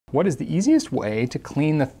What is the easiest way to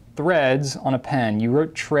clean the threads on a pen? You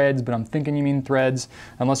wrote treads, but I'm thinking you mean threads,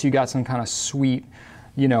 unless you got some kind of sweet,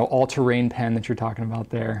 you know, all-terrain pen that you're talking about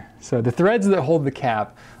there. So the threads that hold the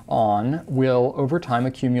cap on will over time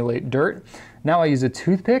accumulate dirt. Now I use a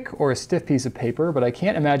toothpick or a stiff piece of paper, but I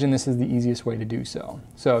can't imagine this is the easiest way to do so.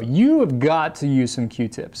 So you have got to use some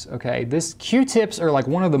Q-tips, okay? Q-tips are like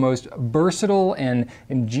one of the most versatile and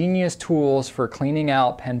ingenious tools for cleaning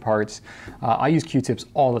out pen parts. I use Q-tips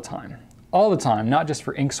all the time, not just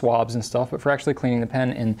for ink swabs and stuff, but for actually cleaning the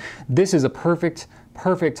pen. And this is a perfect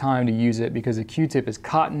time to use it because the Q-tip is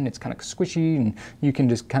cotton, it's kind of squishy, and you can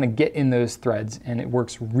just kind of get in those threads, and it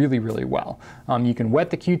works really, really well. You can wet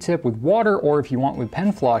the Q-tip with water, or if you want with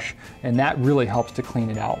pen flush, and that really helps to clean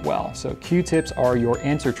it out well. So Q-tips are your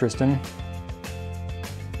answer, Tristan.